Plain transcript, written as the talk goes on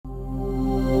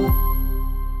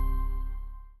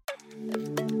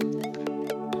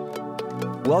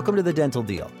Welcome to The Dental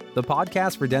Deal, the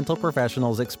podcast for dental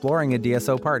professionals exploring a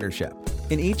DSO partnership.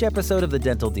 In each episode of The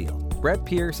Dental Deal, Brett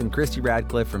Pierce and Christy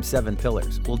Radcliffe from 7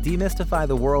 Pillars will demystify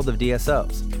the world of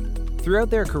DSOs. Throughout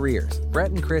their careers,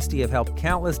 Brett and Christy have helped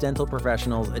countless dental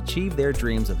professionals achieve their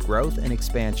dreams of growth and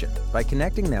expansion by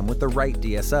connecting them with the right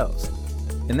DSOs.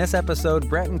 In this episode,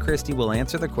 Brett and Christy will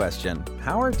answer the question,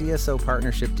 how are DSO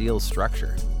partnership deals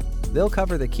structured? They'll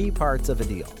cover the key parts of a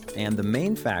deal and the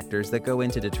main factors that go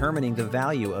into determining the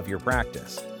value of your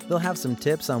practice. They'll have some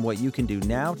tips on what you can do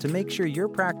now to make sure your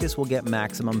practice will get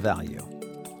maximum value.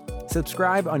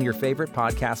 Subscribe on your favorite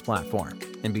podcast platform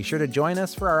and be sure to join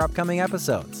us for our upcoming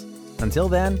episodes. Until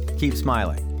then, keep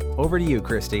smiling. Over to you,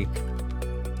 Christy.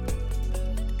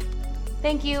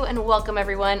 Thank you and welcome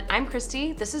everyone. I'm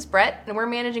Christy, this is Brett, and we're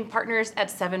managing partners at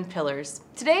 7 Pillars.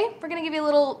 Today, we're going to give you a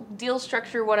little deal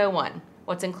structure 101.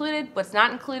 What's included, what's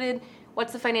not included,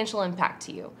 what's the financial impact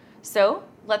to you. So,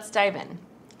 let's dive in.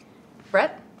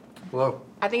 Brett? Hello.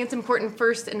 I think it's important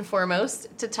first and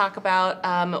foremost to talk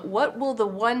about what will the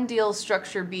one deal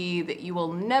structure be that you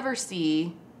will never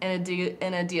see in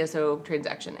a DSO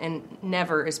transaction. And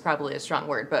never is probably a strong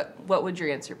word, but what would your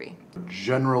answer be?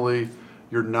 Generally,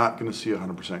 you're not going to see a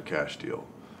 100% cash deal.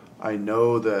 I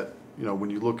know that when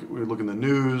you look in the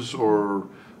news or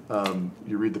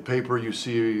you read the paper, you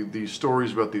see these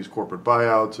stories about these corporate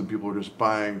buyouts and people are just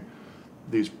buying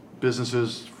these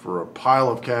businesses for a pile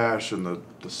of cash and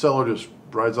the seller just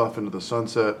rides off into the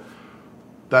sunset.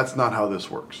 That's not how this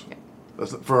works. Yeah.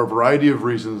 For a variety of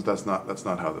reasons, that's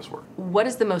not how this works. What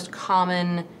is the most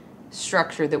common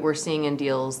structure that we're seeing in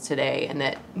deals today and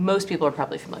that most people are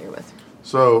probably familiar with?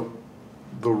 So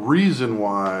the reason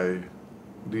why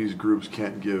these groups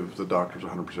can't give the doctors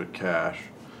 100% cash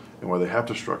and why they have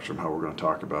to structure them how we're going to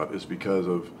talk about is because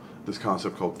of this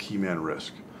concept called key man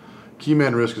risk. Key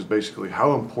man risk is basically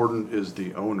how important is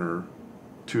the owner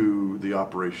to the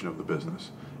operation of the business.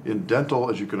 In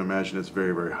dental, as you can imagine, it's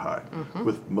very, very high. Mm-hmm.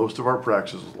 With most of our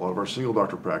practices, a lot of our single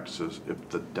doctor practices, if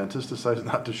the dentist decides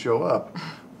not to show up,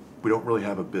 we don't really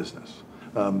have a business.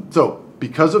 So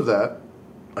because of that,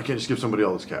 I can't just give somebody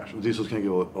all this cash. DSOs can't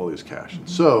give all this cash. Mm-hmm.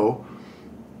 So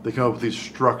they come up with these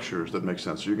structures that make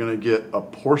sense. So you're going to get a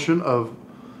portion of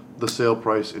the sale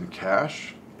price in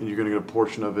cash, and you're going to get a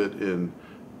portion of it in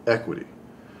equity.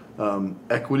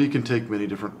 Equity can take many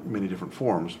different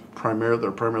forms. There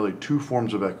are primarily 2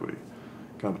 forms of equity.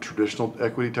 Kind of a traditional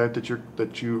equity type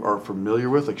that you are familiar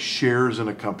with, like shares in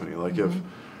a company. Like mm-hmm.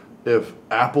 if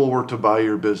Apple were to buy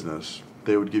your business,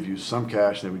 they would give you some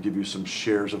cash and they would give you some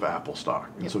shares of Apple stock.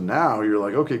 And yep. So now you're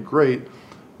like, okay, great.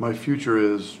 My future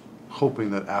is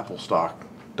hoping that Apple stock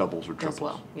doubles or triples. As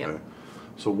well. Yep. Okay?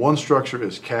 So one structure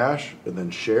is cash and then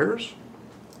shares.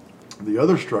 The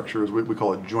other structure is what we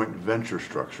call a joint venture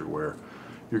structure, where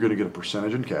you're going to get a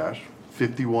percentage in cash,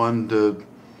 51 to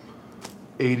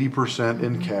 80% mm-hmm.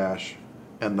 in cash,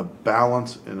 and the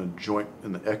balance in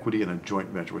the equity in a joint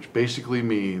venture, which basically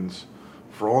means,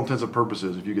 for all intents and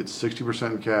purposes, if you get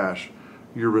 60% in cash,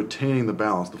 you're retaining the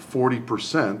balance, the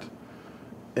 40%,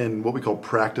 in what we call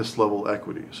practice level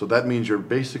equity. So that means you're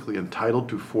basically entitled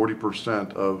to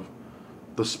 40% of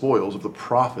the spoils, of the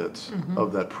profits mm-hmm.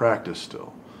 of that practice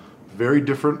still. Very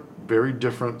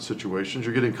different situations.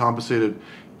 You're getting compensated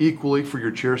equally for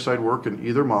your chairside work in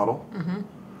either model, mm-hmm.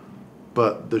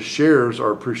 but the shares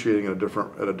are appreciating at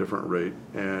a different rate,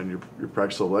 and your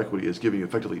practice level equity is giving you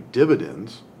effectively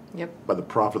dividends yep. by the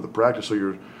profit of the practice. So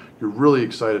you're really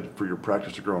excited for your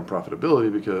practice to grow in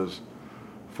profitability because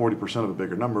 40% of a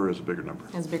bigger number is a bigger number.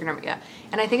 It's a bigger number, yeah.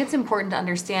 And I think it's important to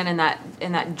understand in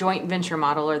that joint venture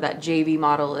model or that JV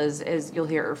model, as you'll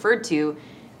hear it referred to,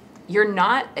 you're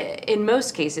not, in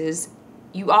most cases,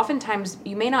 you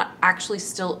may not actually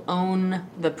still own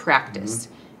the practice.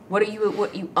 Mm-hmm.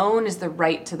 What you own is the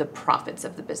right to the profits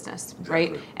of the business, exactly.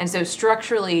 Right? And so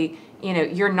structurally,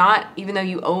 you're not, even though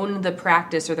you own the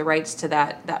practice or the rights to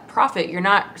that profit, you're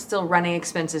not still running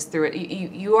expenses through it.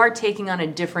 You are taking on a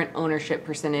different ownership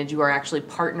percentage. You are actually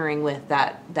partnering with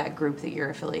that group that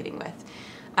you're affiliating with.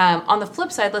 On the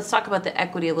flip side, let's talk about the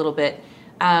equity a little bit.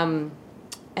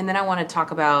 And then I want to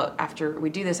talk about, after we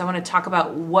do this, I want to talk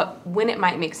about when it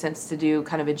might make sense to do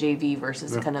kind of a JV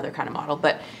versus another kind of model.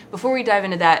 But before we dive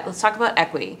into that, let's talk about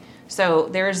equity. So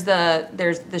there's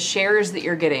the shares that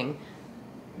you're getting.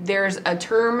 There's a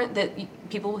term that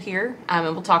people hear, and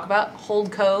we'll talk about,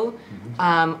 holdco,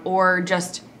 mm-hmm. Or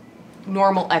just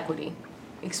normal equity.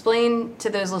 Explain to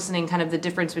those listening kind of the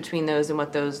difference between those and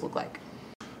what those look like.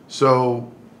 So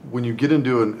when you get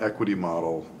into an equity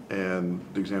model, and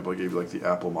the example I gave you, like the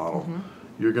Apple model, mm-hmm.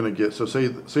 you're going to get, so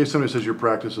say somebody says your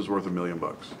practice is worth $1 million.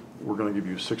 We're going to give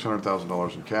you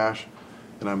 $600,000 in cash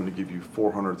and I'm going to give you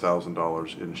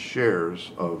 $400,000 in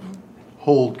shares of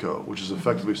Holdco, which is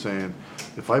effectively saying,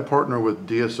 if I partner with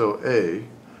DSO A,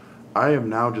 I have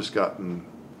now just gotten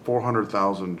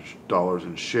 $400,000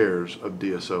 in shares of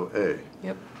DSO A.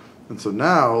 Yep. And so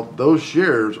now those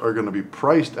shares are going to be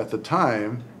priced at the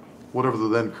time, whatever the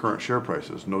then current share price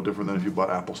is, no different than if you bought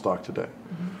Apple stock today.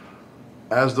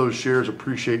 As those shares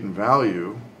appreciate in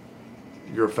value,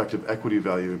 your effective equity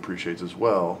value appreciates as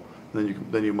well. Then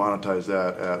you monetize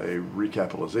that at a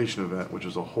recapitalization event, which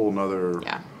is a whole nother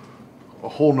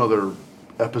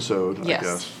episode,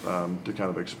 Yes. I guess, to kind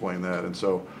of explain that. And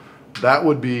so that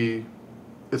would be,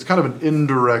 it's kind of an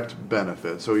indirect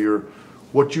benefit. So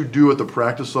what you do at the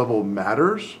practice level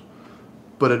matters,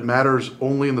 but it matters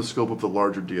only in the scope of the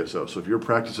larger DSO. So if your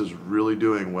practice is really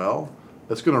doing well,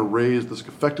 that's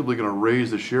effectively going to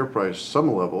raise the share price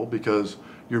some level because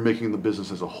you're making the business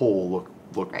as a whole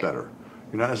look Right. better.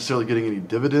 You're not necessarily getting any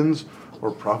dividends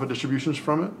or profit distributions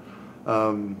from it.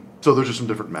 So there's just some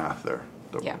different math there.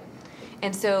 Yeah.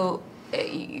 And so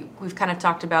we've kind of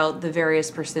talked about the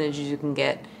various percentages you can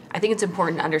get. I think it's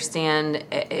important to understand,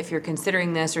 if you're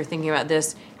considering this or thinking about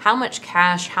this, how much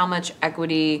cash, how much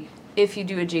equity, if you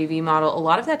do a JV model, a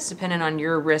lot of that's dependent on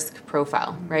your risk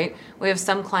profile, right? We have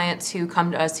some clients who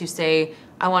come to us who say,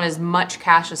 I want as much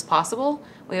cash as possible.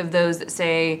 We have those that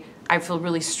say, I feel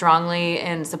really strongly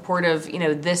in support of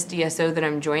this DSO that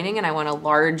I'm joining, and I want a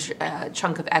large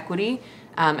chunk of equity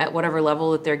at whatever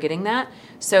level that they're getting that.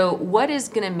 So what is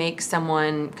going to make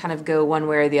someone kind of go one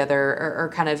way or the other,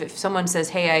 or kind of if someone says,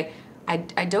 hey,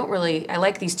 I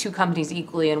like these two companies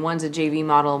equally, and one's a JV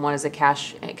model and one is a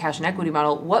cash and equity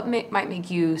model, what might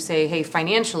make you say, hey,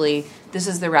 financially, this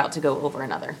is the route to go over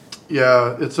another?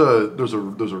 Yeah, there's a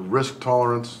risk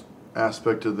tolerance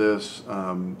aspect to this.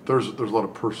 There's a lot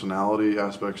of personality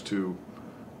aspects to,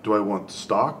 do I want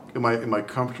stock? Am I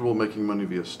comfortable making money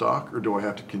via stock, or do I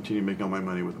have to continue making all my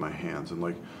money with my hands? And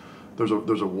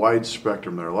there's a wide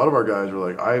spectrum there. A lot of our guys are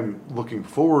like, I'm looking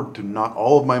forward to not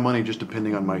all of my money just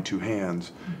depending on my two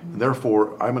hands, and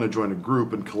therefore I'm going to join a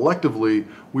group, and collectively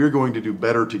we're going to do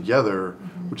better together,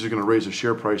 which is going to raise the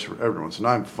share price for everyone. So now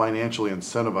I'm financially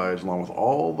incentivized along with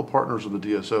all the partners of the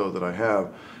DSO that I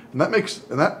have, and that makes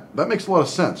a lot of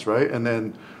sense, right?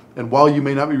 And while you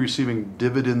may not be receiving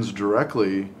dividends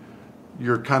directly,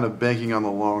 you're kind of banking on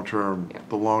the long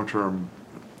term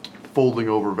folding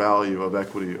over value of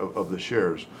equity of the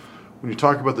shares. When you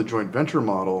talk about the joint venture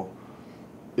model,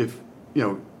 if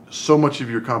so much of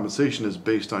your compensation is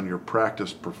based on your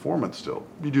practice performance still.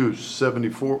 You do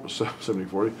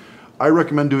 70-40. I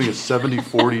recommend doing a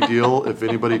 70-40 deal if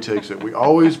anybody takes it. We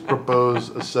always propose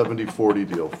a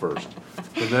 70-40 deal first.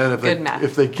 And then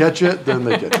if they catch it, then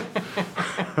they catch it.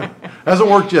 Hasn't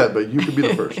worked yet, but you could be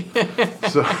the first.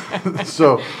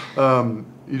 So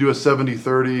you do a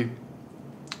 70-30,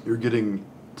 you're getting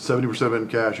 70% of it in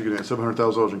cash, you're getting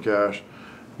 $700,000 in cash,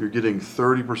 you're getting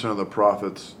 30% of the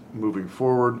profits moving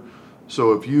forward.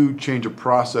 So if you change a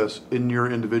process in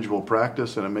your individual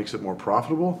practice and it makes it more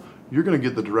profitable, you're going to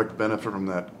get the direct benefit from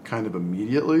that kind of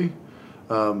immediately.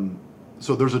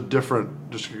 So there's a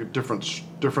different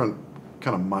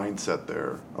kind of mindset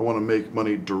there. I want to make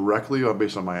money directly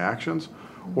based on my actions,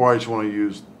 or I just want to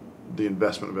use the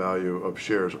investment value of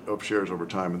shares over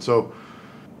time. And so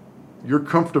your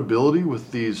comfortability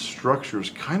with these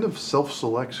structures kind of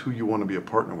self-selects who you want to be a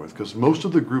partner with, because most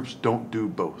of the groups don't do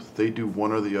both. They do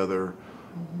one or the other,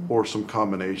 or some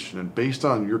combination. And based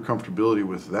on your comfortability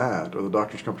with that, or the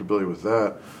doctor's comfortability with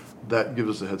that, that gives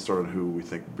us a head start on who we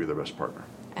think would be their best partner.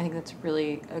 I think that's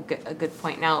really a good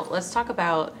point. Now let's talk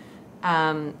about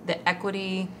the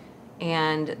equity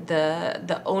and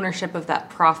the ownership of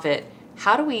that profit.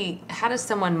 How does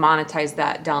someone monetize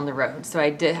that down the road? So I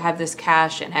did have this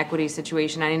cash and equity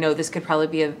situation. I know this could probably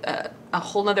be a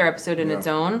whole nother episode in its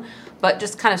own, but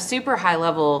just kind of super high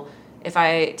level, if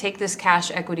I take this cash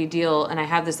equity deal and I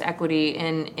have this equity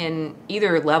in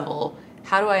either level,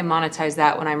 how do I monetize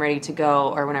that when I'm ready to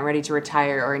go, or when I'm ready to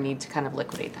retire, or I need to kind of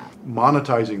liquidate that?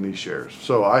 Monetizing these shares.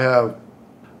 So I have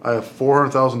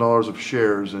 $400,000 of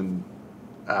shares in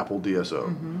Apple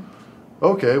DSO.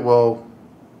 Okay, well,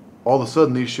 all of a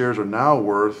sudden these shares are now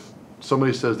worth,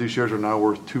 somebody says these shares are now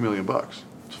worth $2 million.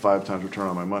 It's 5 times return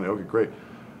on my money. Okay, great.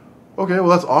 Okay, well,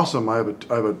 that's awesome. I have a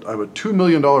 $2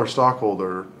 million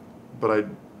stockholder, but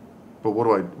what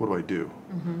do I do?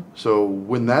 So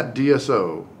when that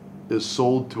DSO is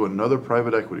sold to another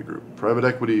private equity group,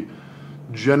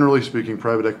 generally speaking,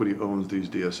 private equity owns these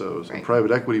DSOs. Right. And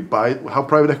how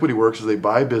private equity works is they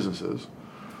buy businesses,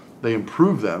 they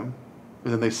improve them,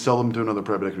 and then they sell them to another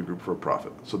private equity group for a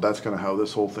profit. So that's kind of how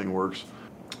this whole thing works.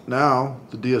 Now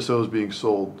the DSO is being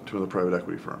sold to another private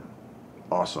equity firm.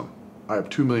 Awesome. I have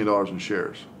 $2 million in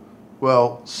shares.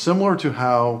 Well, similar to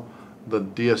how the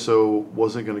DSO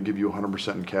wasn't going to give you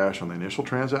 100% in cash on the initial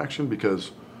transaction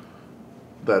because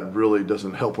that really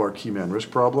doesn't help our key man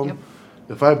risk problem. Yep.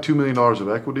 If I have $2 million of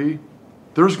equity,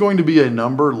 there's going to be a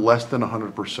number less than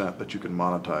 100% that you can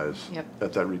monetize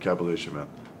at that recapitalization event,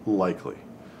 likely.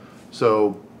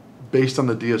 So based on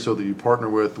the DSO that you partner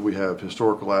with, we have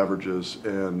historical averages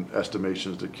and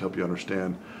estimations to help you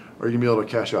understand, are you going to be able to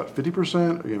cash out 50%? Are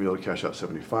you going to be able to cash out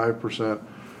 75%?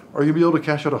 Are you going to be able to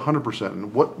cash out 100%?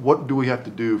 And what do we have to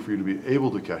do for you to be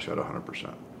able to cash out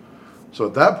 100%? So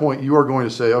at that point, you are going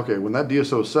to say, okay, when that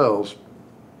DSO sells,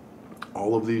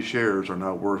 all of these shares are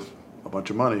now worth a bunch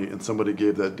of money, and somebody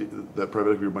gave that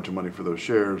private equity a bunch of money for those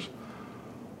shares.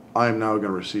 I am now going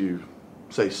to receive,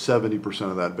 say, 70%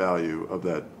 of that value of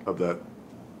that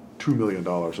 $2 million.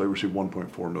 I received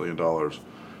 $1.4 million,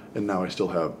 and now I still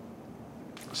have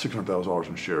 $600,000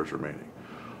 in shares remaining.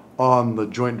 On the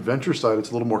joint venture side,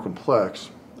 it's a little more complex.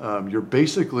 You're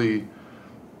basically,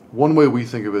 one way we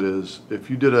think of it is if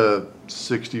you did a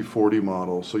 60-40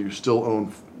 model, so you still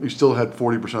had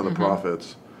 40% of the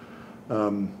profits.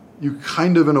 You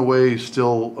kind of, in a way,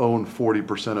 still own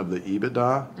 40% of the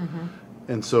EBITDA.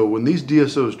 And so when these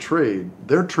DSOs trade,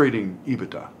 they're trading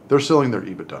EBITDA. They're selling their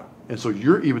EBITDA. And so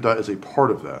your EBITDA is a part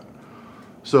of that.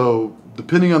 So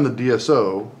depending on the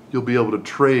DSO, you'll be able to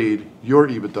trade your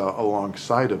EBITDA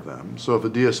alongside of them. So if a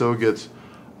DSO gets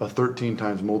a 13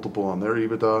 times multiple on their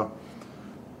EBITDA,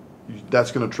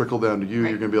 that's going to trickle down to you.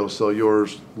 You're going to be able to sell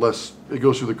yours less. It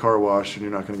goes through the car wash, and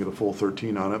you're not going to get a full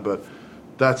 13 on it. But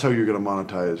that's how you're going to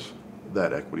monetize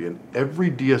that equity. And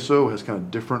every DSO has kind of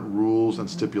different rules and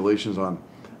stipulations on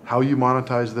how you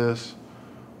monetize this,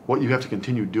 what you have to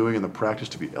continue doing in the practice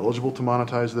to be eligible to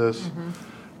monetize this.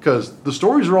 Because the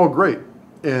stories are all great,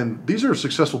 and these are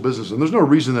successful businesses, and there's no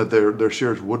reason that their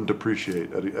shares wouldn't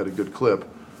appreciate at a good clip.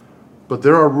 But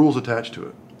there are rules attached to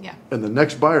it. Yeah. And the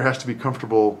next buyer has to be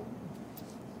comfortable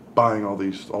buying all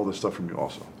this stuff from you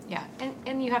also. Yeah,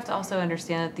 and you have to also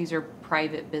understand that these are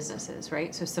private businesses,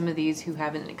 right? So some of these who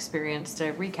haven't experienced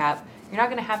a recap, you're not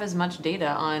going to have as much data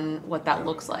on what that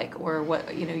looks like, or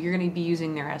what, you're going to be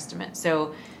using their estimate.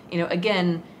 So,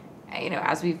 again,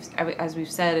 as we've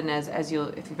said, and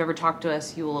if you've ever talked to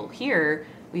us, you will hear,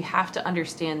 we have to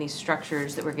understand these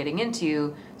structures that we're getting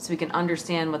into so we can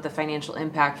understand what the financial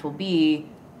impact will be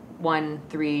 1,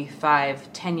 3,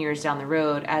 5, 10 years down the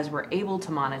road as we're able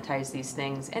to monetize these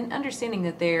things, and understanding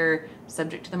that they're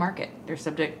subject to the market. They're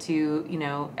subject to,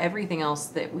 everything else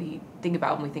that we think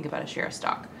about when we think about a share of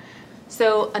stock.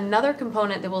 So another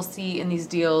component that we'll see in these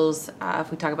deals,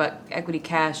 if we talk about equity,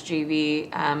 cash, JV,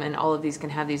 and all of these can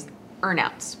have these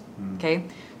earnouts. Okay.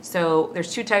 So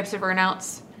there's two types of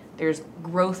earnouts. There's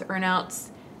growth earnouts,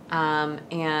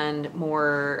 and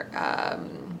more,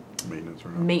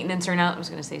 Maintenance earnout. I was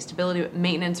going to say stability, but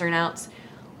maintenance earnouts.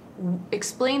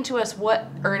 Explain to us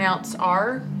what earnouts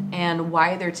are and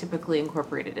why they're typically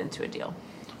incorporated into a deal.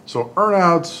 So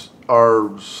earnouts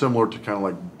are similar to kind of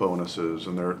like bonuses,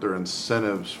 and they're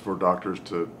incentives for doctors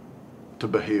to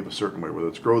behave a certain way, whether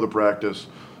it's grow the practice,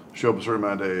 show up a certain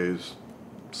amount of days,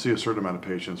 see a certain amount of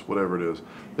patients, whatever it is.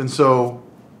 And so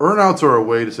earnouts are a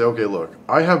way to say, okay, look,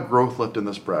 I have growth left in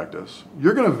this practice.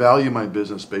 You're going to value my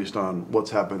business based on what's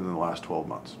happened in the last 12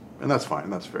 months. And that's fine,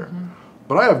 that's fair.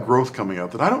 But I have growth coming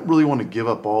up that I don't really want to give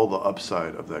up all the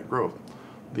upside of that growth.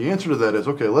 The answer to that is,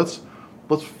 okay, let's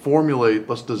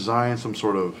design some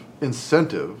sort of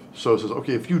incentive. So it says,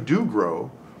 okay, if you do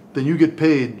grow, then you get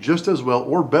paid just as well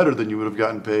or better than you would have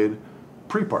gotten paid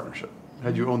pre-partnership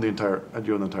had you owned the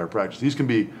entire practice. These can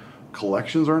be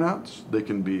collections earnouts. They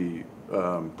can be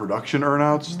production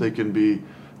earnouts. They can be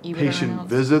EBITDA patient earnouts.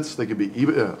 Visits. They could be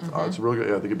EBITDA. It's really good.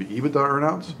 Yeah, they could be EBITDA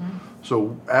earnouts.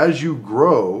 So as you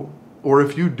grow, or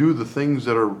if you do the things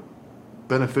that are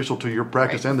beneficial to your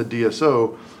practice and the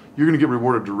DSO, you're going to get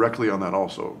rewarded directly on that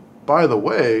also. By the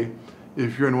way,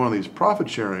 if you're in one of these profit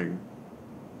sharing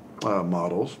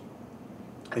models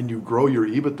and you grow your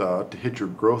EBITDA to hit your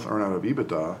growth earnout of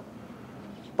EBITDA,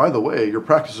 by the way, your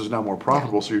practice is now more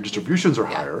profitable, so your distributions are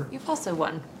higher. You've also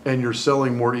won. And you're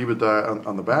selling more EBITDA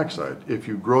on the backside. If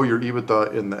you grow your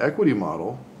EBITDA in the equity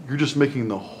model, you're just making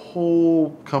the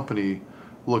whole company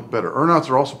look better. Earnouts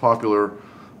are also popular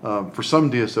for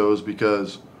some DSOs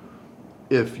because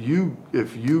if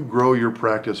you grow your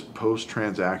practice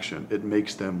post-transaction, it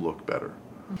makes them look better.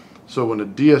 So when a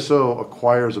DSO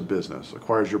acquires a business,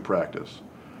 acquires your practice,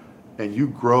 and you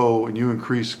grow and you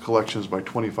increase collections by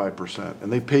 25%,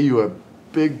 and they pay you a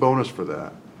big bonus for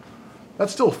that,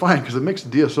 that's still fine because it makes the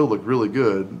DSO look really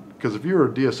good. Because if you're a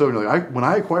DSO and you're like, when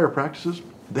I acquire practices,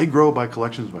 they grow by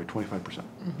collections by 25%.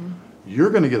 You're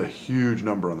going to get a huge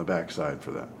number on the backside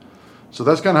for that. So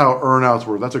that's kind of how earnouts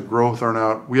work. That's a growth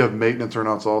earnout. We have maintenance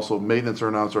earnouts also. Maintenance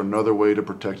earnouts are another way to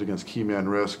protect against key man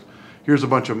risk. Here's a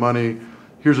bunch of money.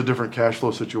 Here's a different cash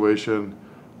flow situation.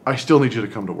 I still need you to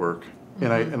come to work,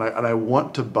 and I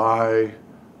want to buy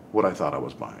what I thought I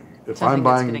was buying. If something I'm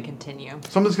buying, that's going to continue.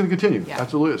 Something's going to continue. Yeah.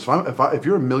 Absolutely. So if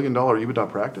you're $1 million EBITDA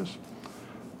practice,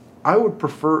 I would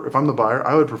prefer, if I'm the buyer,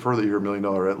 I would prefer that you're $1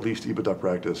 million at least EBITDA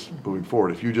practice moving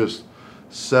forward. If you just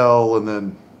sell and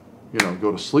then,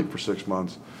 go to sleep for 6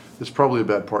 months, it's probably a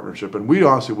bad partnership. And we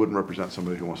honestly wouldn't represent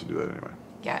somebody who wants to do that anyway.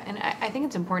 Yeah, and I think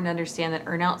it's important to understand that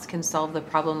earnouts can solve the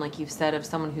problem, like you've said, of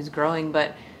someone who's growing,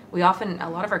 but a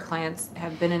lot of our clients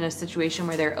have been in a situation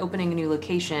where they're opening a new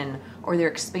location, or they're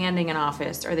expanding an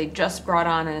office, or they just brought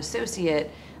on an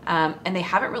associate, and they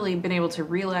haven't really been able to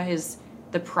realize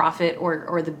the profit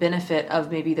or the benefit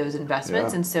of maybe those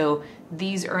investments. Yeah. And so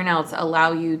these earnouts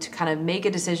allow you to kind of make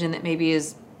a decision that maybe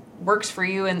works for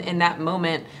you in that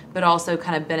moment, but also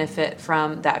kind of benefit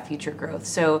from that future growth.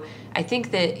 So I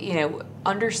think that,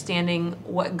 understanding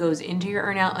what goes into your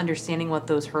earnout, understanding what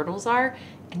those hurdles are,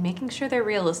 and making sure they're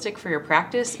realistic for your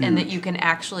practice and that you can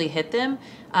actually hit them.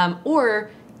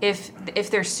 Or if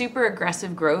they're super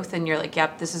aggressive growth and you're like,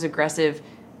 yep, this is aggressive,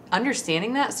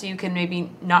 understanding that so you can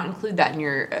maybe not include that in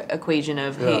your equation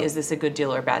of, hey, is this a good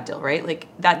deal or a bad deal, right? Like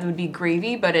that would be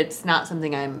gravy, but it's not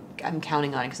something I'm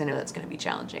counting on because I know that's going to be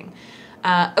challenging.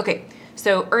 Okay,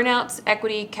 so earnouts,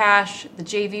 equity, cash, the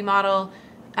JV model.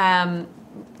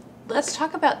 Let's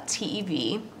talk about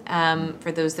TEV.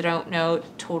 For those that don't know,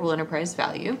 total enterprise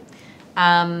value.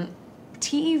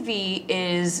 TEV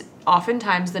is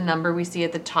oftentimes the number we see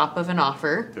at the top of an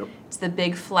offer. Yep. It's the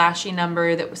big flashy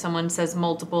number that someone says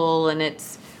multiple and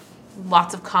it's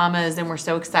lots of commas and we're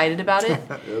so excited about it.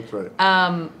 That's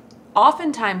right.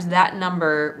 Oftentimes that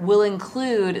number will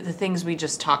include the things we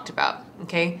just talked about,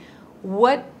 okay?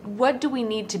 What do we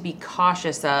need to be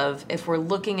cautious of if we're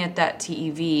looking at that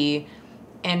TEV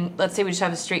and let's say we just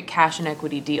have a straight cash and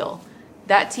equity deal?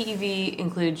 That TEV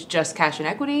includes just cash and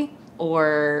equity,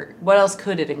 or what else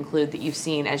could it include that you've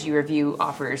seen as you review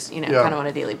offers, kind of on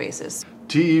a daily basis?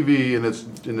 TEV in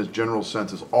its general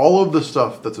sense is all of the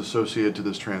stuff that's associated to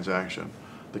this transaction.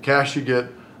 The cash you get,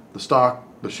 the stock,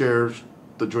 the shares,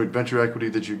 the joint venture equity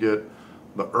that you get,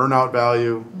 the earnout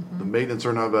value, the maintenance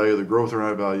earnout value, the growth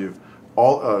earnout value,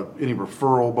 all any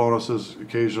referral bonuses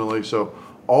occasionally. So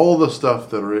all the stuff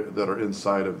that are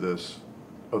inside of this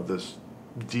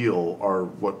deal are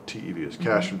what TEV is,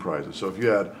 cash and prizes. So if you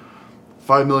had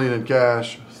 $5 million in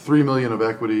cash, $3 million of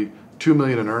equity, $2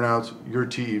 million in earnouts, your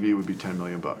TEV would be $10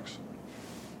 million.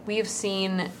 We have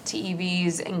seen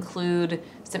TEVs include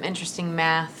some interesting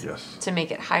math to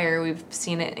make it higher. We've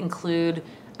seen it include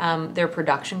their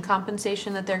production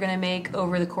compensation that they're going to make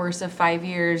over the course of 5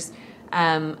 years.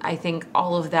 I think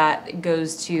all of that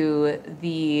goes to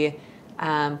the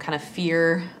kind of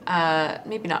fear,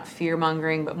 maybe not fear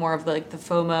mongering, but more of the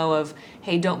FOMO of,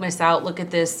 hey, don't miss out. Look at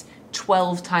this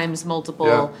 12 times multiple.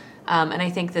 Yeah. And I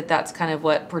think that that's kind of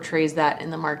what portrays that in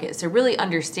the market. So really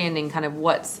understanding kind of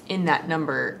what's in that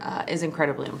number is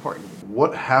incredibly important.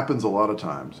 What happens a lot of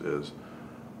times is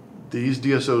these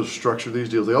DSOs structure these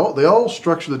deals. They all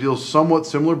structure the deals somewhat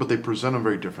similar, but they present them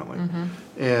very differently.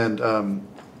 And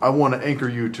I want to anchor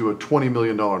you to a $20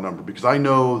 million number because I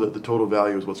know that the total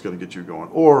value is what's going to get you going.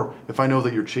 Or if I know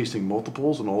that you're chasing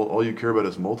multiples and all you care about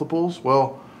is multiples,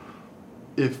 well,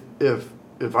 if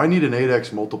I need an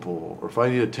 8x multiple or if I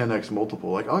need a 10x multiple,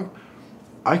 like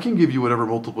I can give you whatever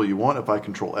multiple you want if I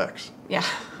control X. Yeah.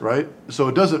 Right? So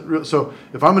it doesn't. So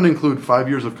if I'm going to include 5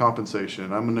 years of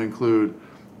compensation, I'm going to include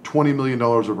 $20 million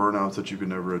of earnouts that you can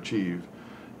never achieve,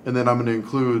 and then I'm going to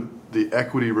include the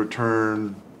equity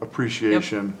return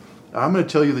appreciation. Yep. I'm going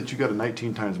to tell you that you got a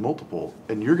 19 times multiple,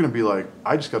 and you're going to be like,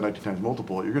 I just got 19 times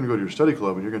multiple. You're going to go to your study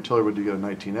club and you're going to tell everybody you got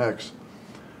a 19x.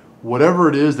 Whatever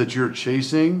it is that you're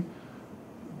chasing,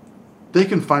 they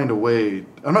can find a way.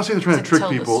 I'm not saying they're trying to trick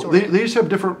people. They just have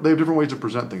different ways to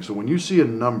present things. So when you see a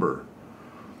number,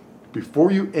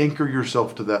 before you anchor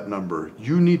yourself to that number,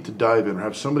 you need to dive in or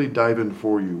have somebody dive in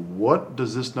for you. What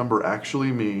does this number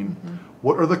actually mean?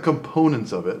 What are the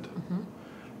components of it?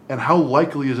 And how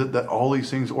likely is it that all these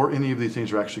things or any of these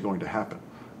things are actually going to happen?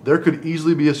 There could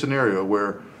easily be a scenario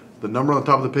where the number on the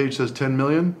top of the page says 10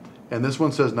 million, and this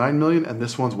one says 9 million, and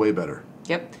this one's way better.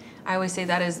 Yep. I always say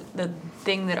that is the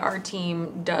thing that our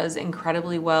team does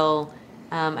incredibly well,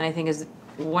 and I think is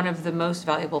one of the most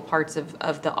valuable parts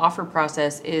of the offer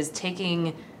process is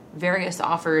taking various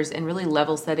offers and really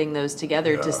level setting those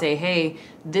together to say, hey,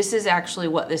 this is actually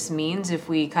what this means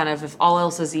if all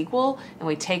else is equal and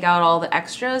we take out all the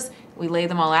extras, we lay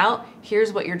them all out,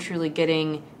 here's what you're truly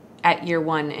getting at year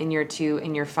 1 and year 2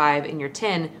 and year 5 and year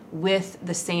 10 with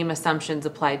the same assumptions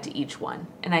applied to each one.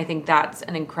 And I think that's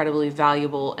an incredibly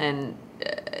valuable and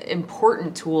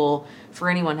important tool for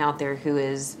anyone out there who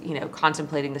is,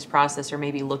 contemplating this process or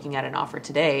maybe looking at an offer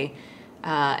today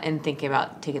and thinking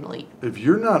about taking the leap. If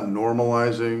you're not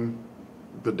normalizing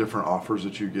the different offers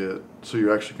that you get, so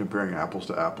you're actually comparing apples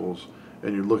to apples,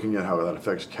 and you're looking at how that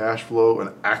affects cash flow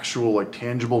and actual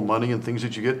tangible money and things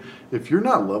that you get, if you're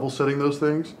not level setting those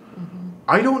things,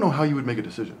 I don't know how you would make a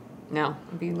decision. No,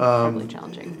 it'd be incredibly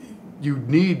challenging.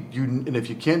 And if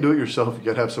you can't do it yourself, you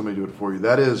got to have somebody do it for you.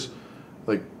 That is,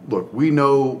 look, we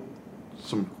know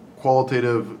some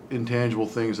qualitative, intangible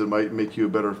things that might make you a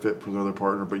better fit for another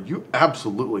partner, but you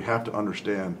absolutely have to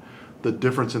understand the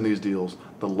difference in these deals,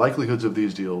 the likelihoods of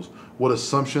these deals, what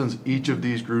assumptions each of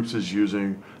these groups is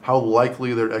using, how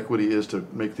likely their equity is to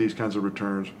make these kinds of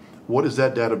returns. What is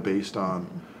that data based on?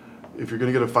 If you're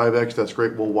going to get a 5X, that's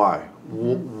great. Well, why?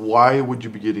 Why would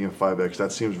you be getting a 5X?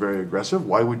 That seems very aggressive.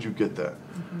 Why would you get that?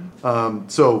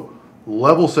 So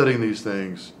level setting these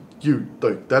things,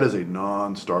 that is a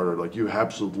non-starter. You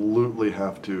absolutely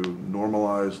have to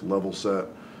normalize, level set.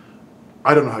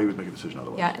 I don't know how you would make a decision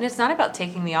otherwise. Yeah, and it's not about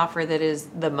taking the offer that is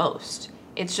the most.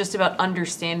 It's just about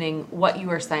understanding what you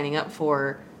are signing up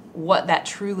for, what that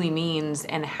truly means,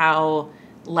 and how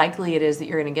likely it is that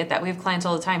you're going to get that. We have clients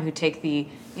all the time who take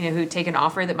an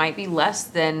offer that might be less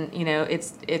than,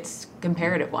 it's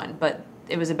comparative one, but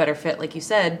it was a better fit, like you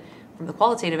said, from the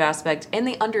qualitative aspect, and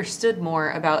they understood more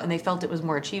about, and they felt it was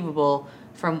more achievable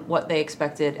from what they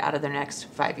expected out of their next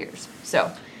 5 years.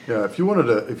 So yeah, if you want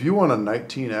a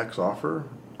 19X offer,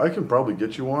 I can probably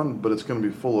get you one, but it's going to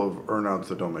be full of earnouts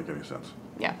that don't make any sense.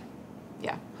 Yeah,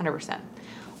 100%.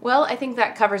 Well, I think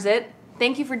that covers it.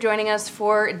 Thank you for joining us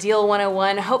for Deal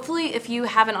 101. Hopefully, if you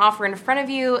have an offer in front of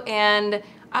you and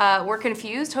we're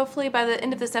confused, hopefully by the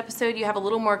end of this episode, you have a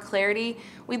little more clarity.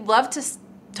 We'd love to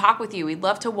talk with you. We'd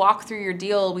love to walk through your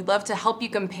deal. We'd love to help you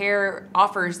compare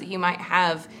offers that you might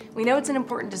have. We know it's an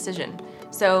important decision.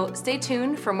 So stay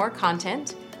tuned for more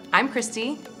content. I'm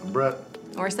Christy. I'm Brett.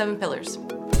 We're 7 Pillars.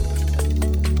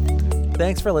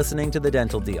 Thanks for listening to The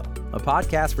Dental Deal, a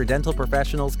podcast for dental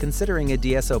professionals considering a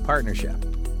DSO partnership.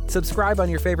 Subscribe on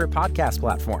your favorite podcast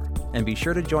platform and be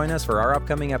sure to join us for our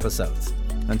upcoming episodes.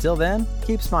 Until then,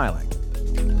 keep smiling.